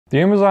The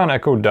Amazon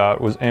Echo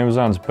Dot was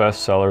Amazon's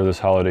best seller this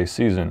holiday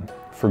season.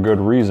 For good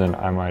reason,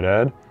 I might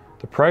add.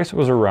 The price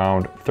was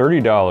around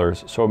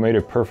 $30, so it made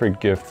a perfect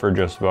gift for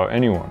just about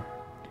anyone.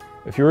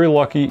 If you were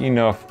lucky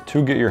enough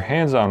to get your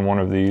hands on one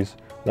of these,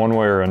 one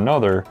way or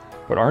another,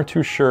 but aren't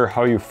too sure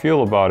how you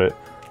feel about it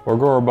or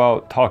go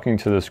about talking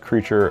to this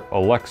creature,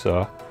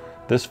 Alexa,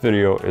 this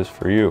video is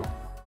for you.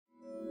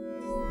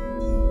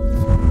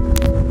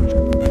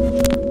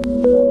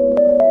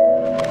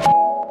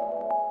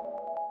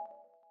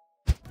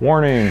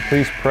 Warning,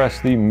 please press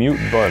the mute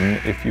button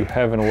if you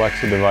have an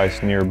Alexa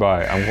device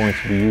nearby. I'm going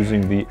to be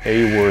using the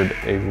A word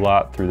a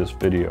lot through this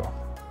video.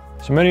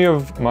 So many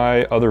of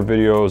my other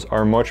videos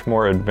are much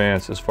more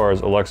advanced as far as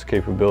Alexa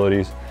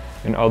capabilities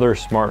and other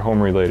smart home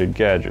related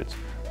gadgets.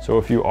 So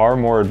if you are a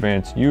more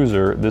advanced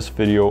user, this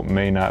video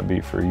may not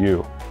be for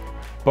you.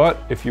 But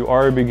if you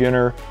are a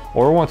beginner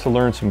or want to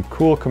learn some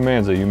cool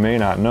commands that you may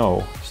not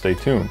know, stay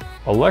tuned.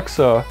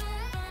 Alexa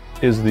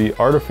is the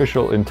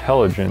artificial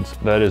intelligence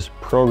that is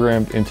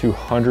programmed into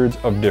hundreds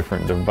of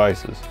different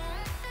devices.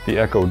 The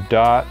Echo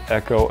Dot,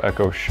 Echo,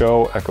 Echo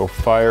Show, Echo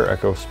Fire,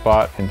 Echo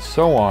Spot, and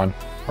so on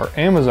are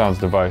Amazon's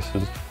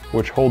devices,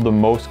 which hold the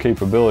most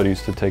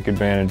capabilities to take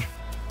advantage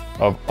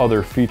of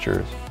other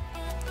features.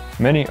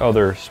 Many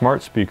other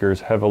smart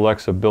speakers have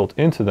Alexa built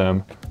into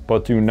them,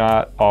 but do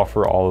not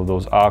offer all of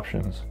those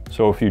options.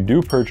 So if you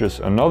do purchase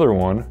another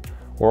one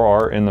or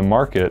are in the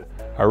market,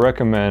 I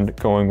recommend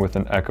going with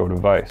an Echo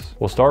device.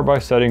 We'll start by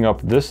setting up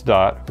this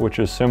Dot, which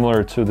is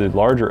similar to the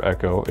larger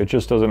Echo. It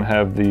just doesn't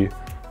have the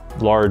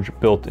large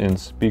built-in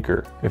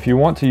speaker. If you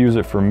want to use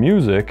it for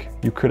music,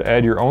 you could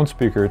add your own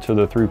speaker to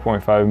the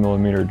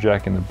 3.5mm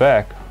jack in the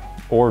back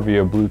or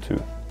via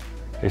Bluetooth.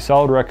 A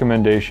solid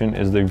recommendation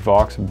is the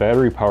Vox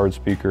battery-powered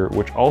speaker,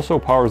 which also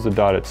powers the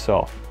Dot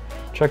itself.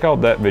 Check out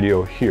that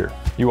video here.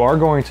 You are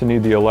going to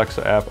need the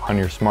Alexa app on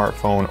your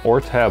smartphone or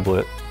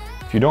tablet.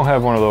 If you don't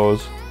have one of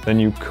those, then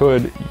you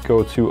could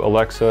go to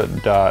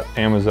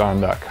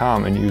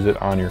alexa.amazon.com and use it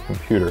on your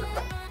computer.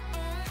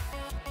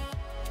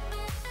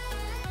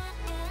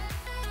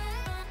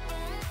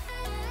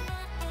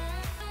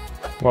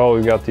 While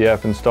we've got the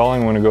app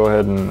installing, I'm going to go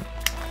ahead and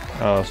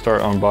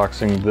start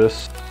unboxing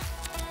this.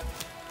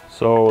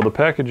 So the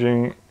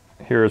packaging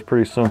here is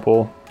pretty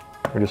simple.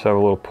 We just have a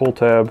little pull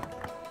tab.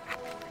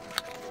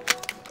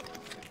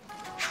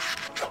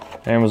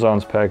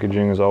 Amazon's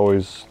packaging is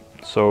always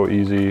so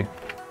easy.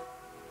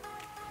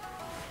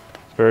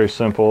 It's very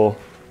simple.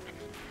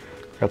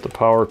 Got the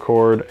power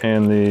cord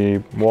and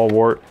the wall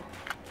wart.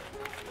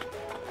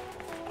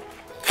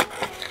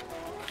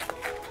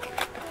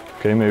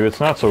 Okay, maybe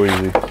it's not so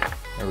easy.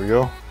 There we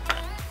go.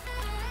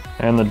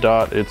 And the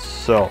Dot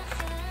itself.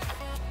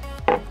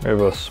 We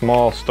have a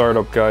small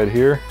startup guide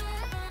here.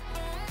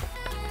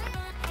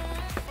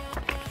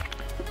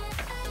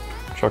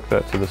 Chuck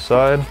that to the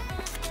side.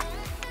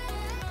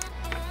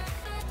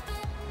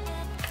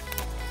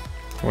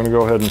 I'm going to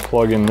go ahead and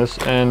plug in this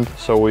end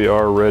so we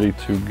are ready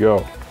to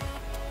go.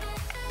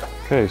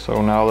 Okay,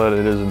 so now that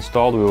it is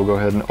installed, we will go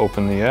ahead and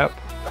open the app.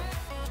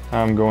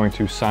 I'm going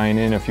to sign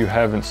in. If you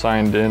haven't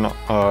signed in,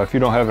 if you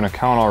don't have an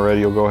account already,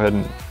 you'll go ahead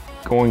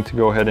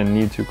and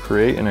need to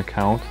create an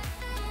account.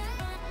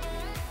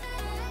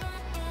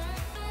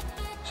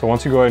 So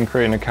once you go ahead and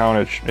create an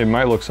account, it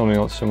might look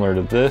something similar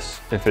to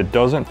this. If it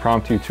doesn't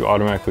prompt you to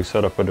automatically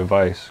set up a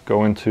device,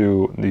 go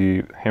into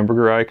the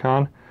hamburger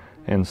icon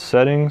and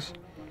settings,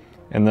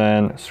 and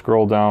then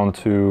scroll down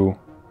to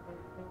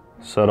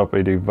set up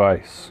a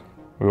device.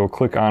 We will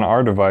click on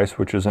our device,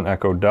 which is an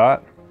Echo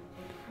Dot,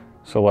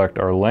 select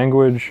our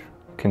language,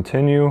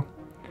 continue,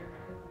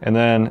 and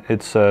then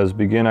it says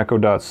begin Echo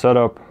Dot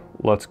setup.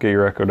 Let's get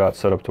your Echo Dot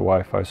set up to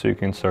Wi-Fi so you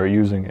can start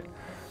using it.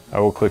 I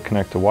will click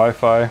connect to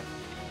Wi-Fi.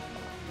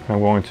 I'm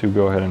going to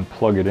go ahead and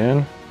plug it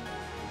in.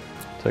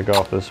 Take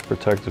off this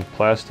protective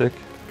plastic.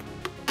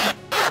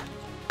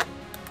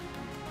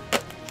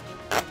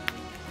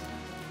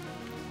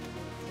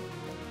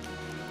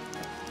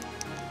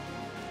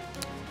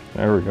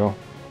 There we go.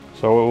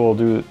 So it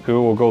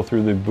will go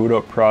through the boot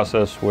up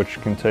process,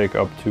 which can take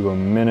up to a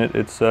minute,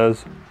 it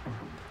says.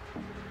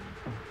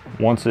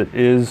 Once it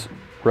is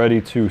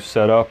ready to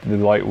set up, the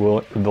light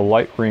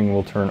ring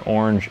will turn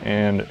orange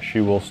and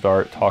she will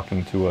start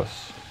talking to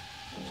us.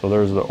 So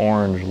there's the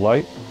orange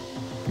light.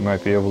 You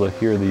might be able to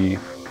hear the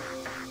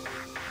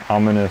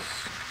ominous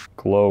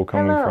glow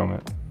coming from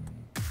it.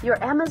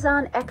 Your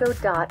Amazon Echo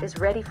Dot is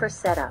ready for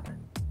setup.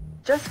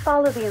 Just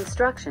follow the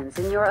instructions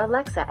in your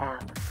Alexa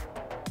app.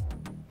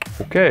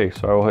 Okay,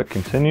 so I will hit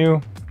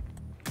continue.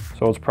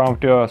 So it's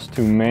prompting us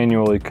to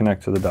manually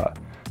connect to the Dot.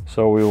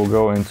 So we will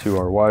go into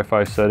our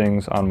Wi-Fi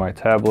settings on my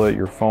tablet,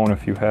 your phone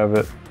if you have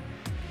it,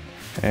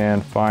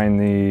 and find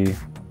the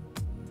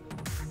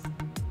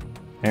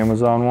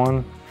Amazon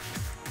one.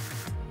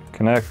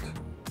 Connect.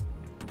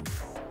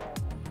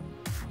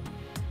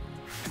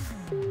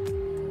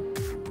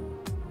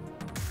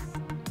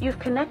 You've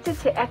connected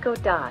to Echo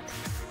Dot.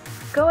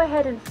 Go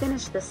ahead and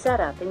finish the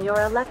setup in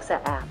your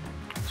Alexa app.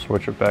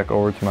 Switch it back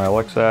over to my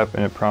Alexa app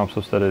and it prompts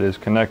us that it is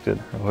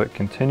connected. I'll hit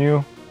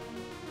continue.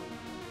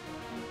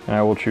 and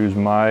I will choose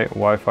my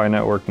Wi-Fi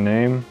network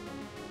name.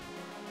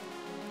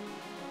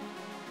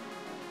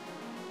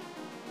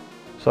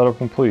 Setup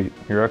complete.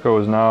 Your Echo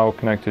is now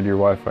connected to your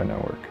Wi-Fi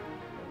network.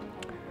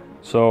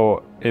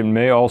 So it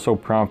may also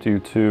prompt you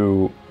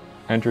to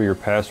enter your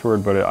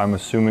password, but I'm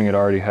assuming it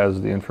already has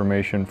the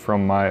information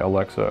from my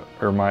Alexa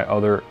or my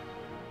other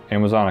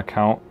Amazon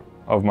account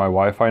of my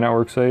Wi-Fi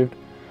network saved.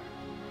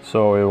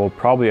 So it will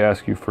probably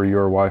ask you for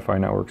your Wi-Fi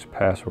network's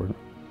password.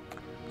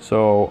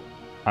 So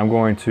I'm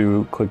going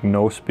to click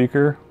no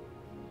speaker,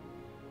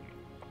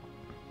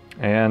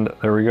 and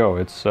there we go,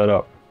 it's set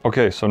up.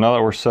 Okay, so now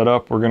that we're set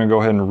up, we're going to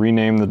go ahead and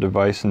rename the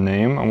device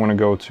name. I'm going to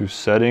go to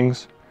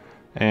settings,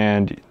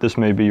 and this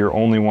may be your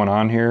only one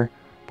on here,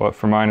 but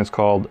for mine it's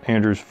called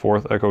Andrew's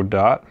Fourth Echo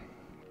Dot.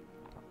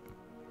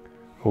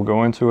 We'll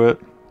go into it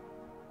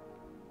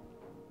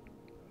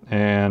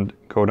and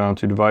go down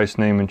to device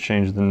name and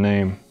change the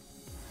name.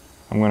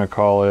 I'm going to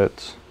call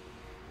it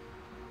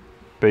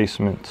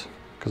Basement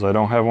because I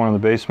don't have one in the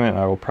basement, and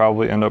I will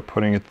probably end up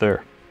putting it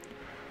there.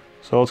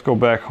 So let's go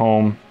back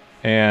home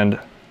and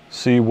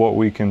see what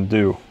we can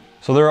do.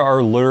 So there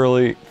are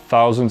literally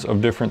thousands of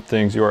different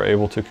things you are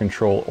able to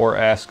control or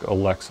ask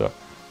Alexa.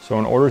 So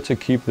in order to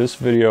keep this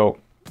video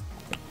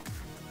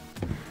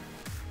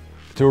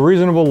to a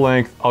reasonable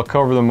length, I'll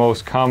cover the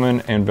most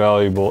common and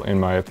valuable in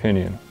my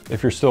opinion.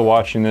 If you're still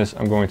watching this,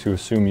 I'm going to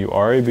assume you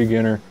are a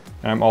beginner,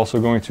 and I'm also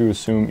going to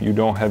assume you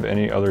don't have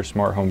any other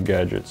smart home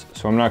gadgets,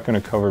 so I'm not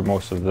going to cover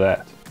most of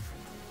that.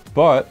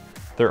 But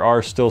there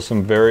are still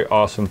some very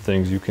awesome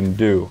things you can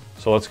do.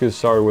 So let's get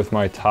started with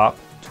my top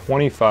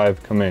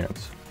 25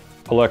 commands.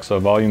 Alexa,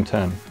 volume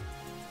 10.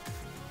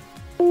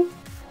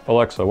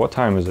 Alexa, what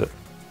time is it?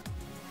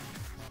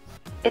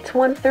 It's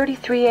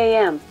 1:33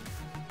 a.m.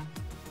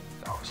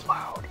 That was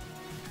loud.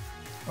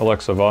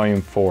 Alexa,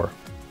 volume 4.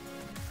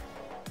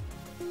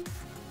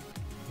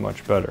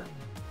 Much better.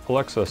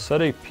 Alexa,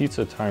 set a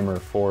pizza timer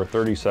for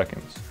 30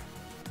 seconds.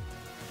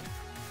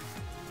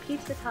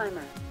 Pizza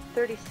timer,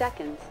 30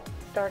 seconds,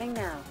 starting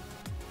now.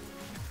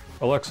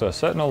 Alexa,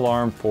 set an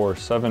alarm for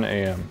 7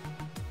 a.m.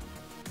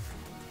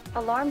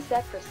 Alarm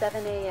set for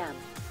 7 a.m.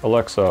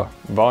 Alexa,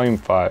 volume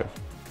 5.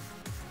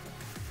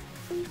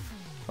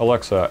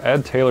 Alexa,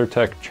 add Taylor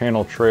Tech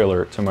channel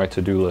trailer to my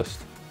to-do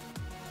list.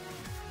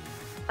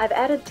 I've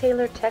added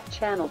Taylor Tech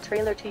channel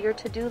trailer to your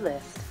to-do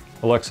list.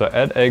 Alexa,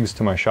 add eggs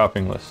to my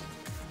shopping list.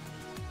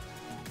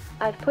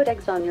 I've put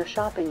eggs on your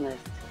shopping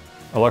list.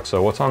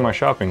 Alexa, what's on my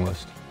shopping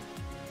list?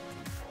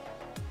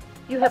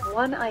 You have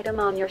one item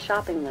on your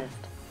shopping list.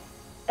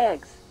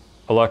 Eggs.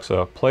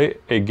 Alexa, play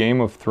a Game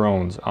of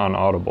Thrones on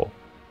Audible.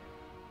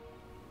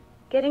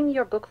 Getting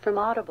your book from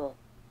Audible.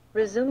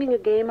 Resuming a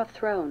Game of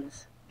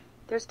Thrones.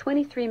 There's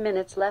 23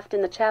 minutes left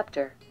in the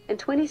chapter, and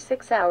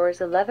 26 hours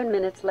 11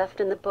 minutes left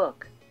in the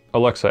book.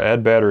 Alexa,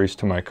 add batteries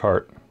to my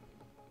cart.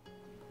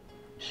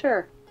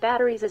 Sure,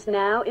 batteries is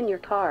now in your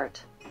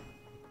cart.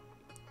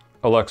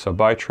 Alexa,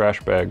 buy trash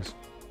bags.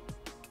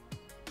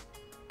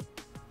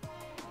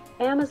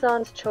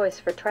 Amazon's choice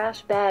for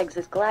trash bags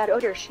is Glad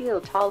Odor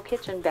Shield Tall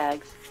Kitchen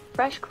Bags.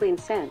 Fresh clean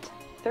scent,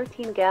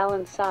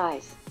 13-gallon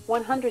size,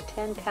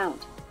 110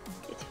 count.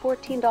 It's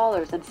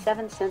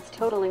 $14.07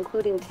 total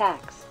including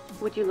tax.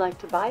 Would you like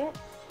to buy it?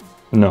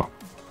 No.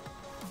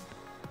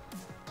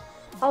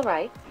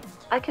 Alright.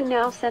 I can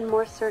now send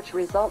more search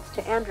results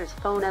to Andrew's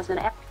phone as an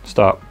app.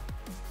 Stop.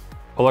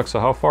 Alexa,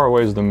 how far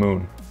away is the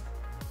moon?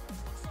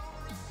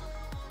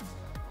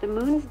 The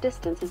moon's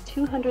distance is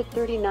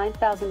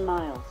 239,000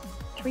 miles,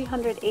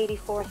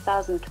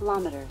 384,000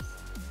 kilometers.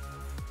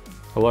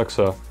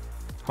 Alexa,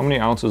 how many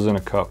ounces in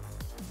a cup?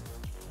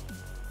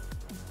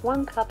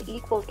 1 cup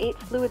equals 8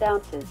 fluid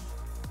ounces.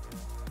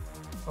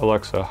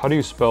 Alexa, how do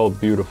you spell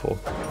beautiful?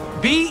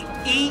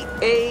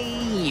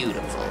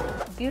 B-E-A-beautiful.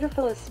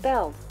 Beautiful is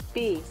spelled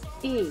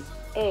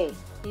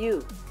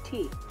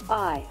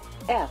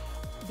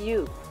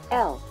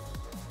B-E-A-U-T-I-F-U-L.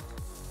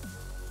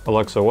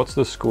 Alexa, what's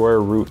the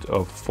square root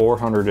of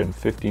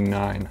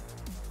 459?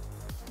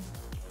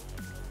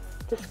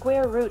 The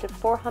square root of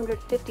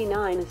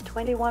 459 is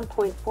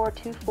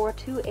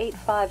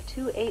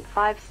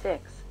 21.4242852856.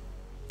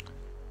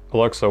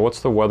 Alexa, what's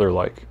the weather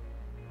like?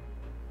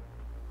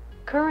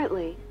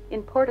 Currently,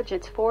 in Portage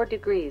it's 4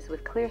 degrees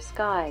with clear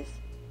skies.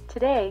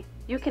 Today,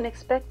 you can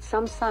expect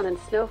some sun and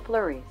snow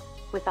flurries,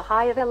 with a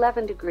high of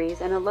 11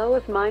 degrees and a low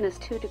of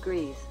 -2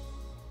 degrees.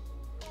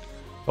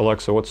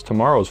 Alexa, what's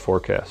tomorrow's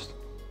forecast?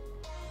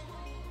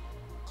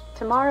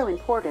 Tomorrow in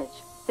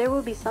Portage, there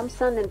will be some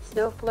sun and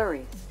snow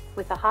flurries,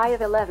 with a high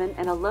of 11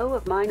 and a low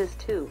of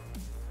 -2.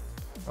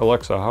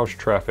 Alexa, how's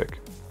traffic?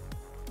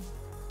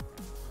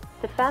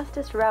 The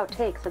fastest route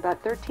takes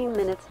about 13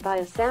 minutes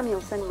via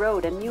Samuelson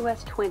Road and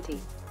US 20.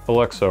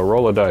 Alexa,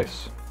 roll a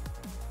dice.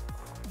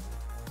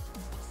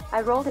 I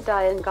rolled a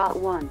die and got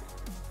 1.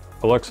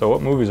 Alexa,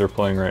 what movies are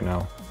playing right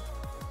now?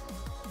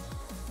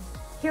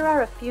 Here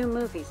are a few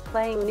movies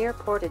playing near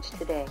Portage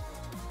today.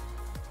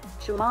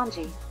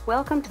 Jumanji,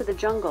 Welcome to the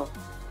Jungle.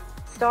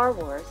 Star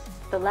Wars,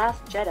 The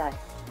Last Jedi.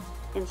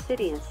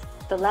 Insidious,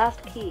 The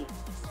Last Key.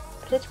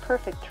 Pitch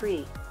Perfect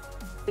 3.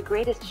 The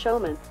Greatest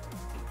Showman,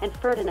 and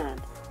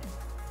Ferdinand.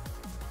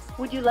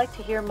 Would you like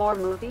to hear more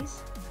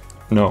movies?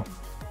 No.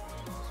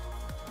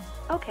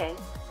 Okay.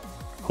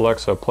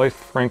 Alexa, play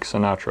Frank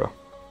Sinatra.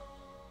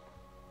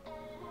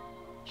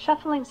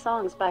 Shuffling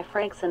songs by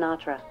Frank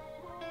Sinatra.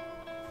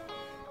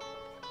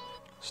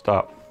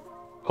 Stop.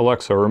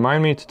 Alexa,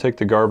 remind me to take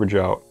the garbage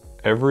out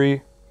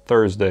every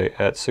Thursday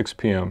at 6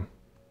 p.m.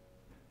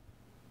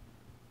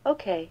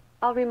 Okay,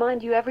 I'll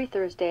remind you every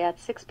Thursday at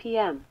 6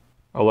 p.m.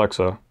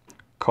 Alexa,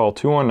 call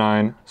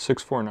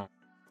 219-649.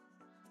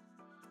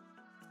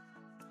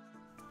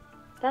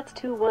 That's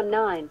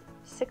 219-6...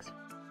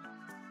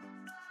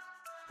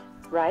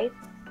 Right?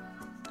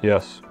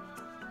 Yes.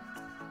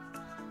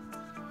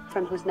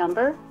 From whose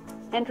number?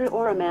 Andrew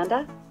or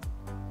Amanda?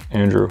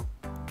 Andrew.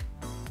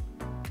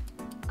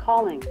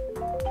 Calling.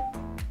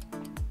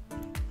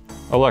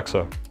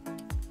 Alexa,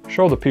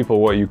 show the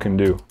people what you can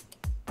do.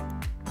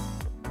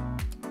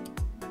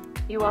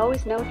 You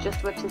always know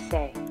just what to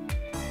say.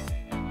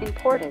 In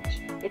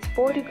Portage, it's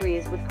 4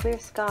 degrees with clear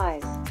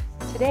skies.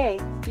 Today,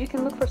 you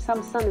can look for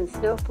some sun and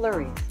snow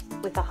flurries,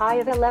 with a high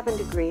of 11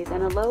 degrees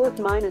and a low of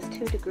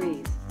 -2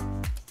 degrees.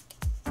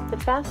 The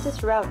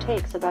fastest route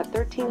takes about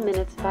 13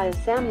 minutes via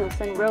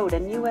Samuelson Road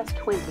and US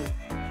 20.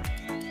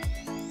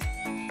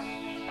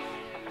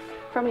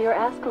 From your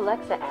Ask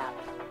Alexa app,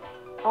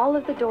 all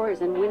of the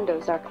doors and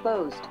windows are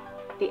closed.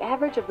 The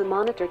average of the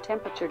monitor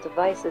temperature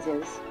devices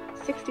is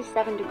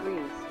 67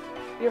 degrees.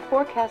 Your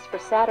forecast for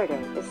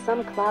Saturday is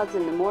some clouds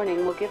in the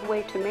morning will give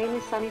way to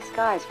mainly sunny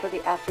skies for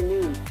the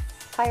afternoon.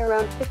 High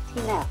around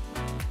 15 F.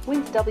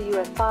 Winds W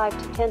at 5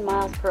 to 10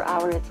 miles per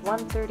hour. It's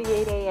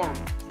 1:38 a.m.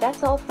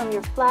 That's all from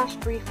your flash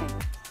briefing.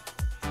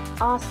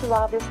 Hasta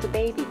la vista,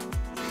 baby.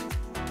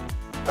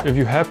 If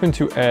you happen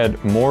to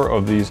add more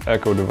of these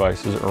Echo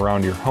devices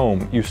around your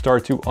home, you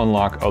start to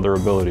unlock other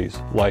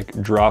abilities, like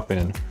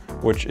drop-in,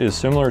 which is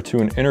similar to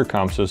an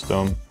intercom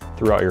system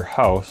throughout your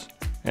house,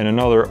 and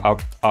another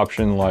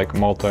option like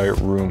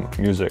multi-room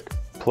music.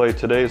 Play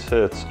today's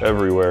hits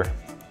everywhere.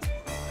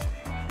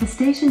 The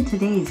station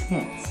Today's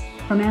Hits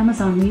from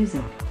Amazon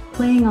Music,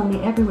 playing on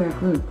the Everywhere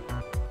group.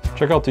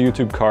 Check out the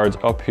YouTube cards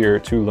up here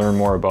to learn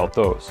more about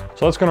those.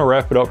 So that's gonna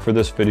wrap it up for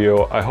this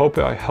video. I hope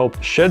I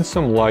helped shed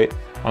some light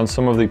on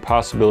some of the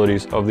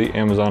possibilities of the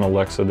Amazon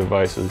Alexa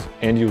devices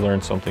and you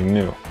learned something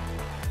new.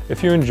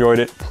 If you enjoyed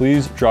it,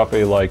 please drop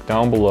a like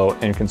down below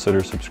and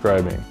consider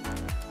subscribing.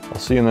 I'll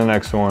see you in the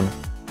next one,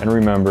 and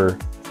remember,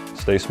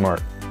 stay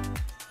smart.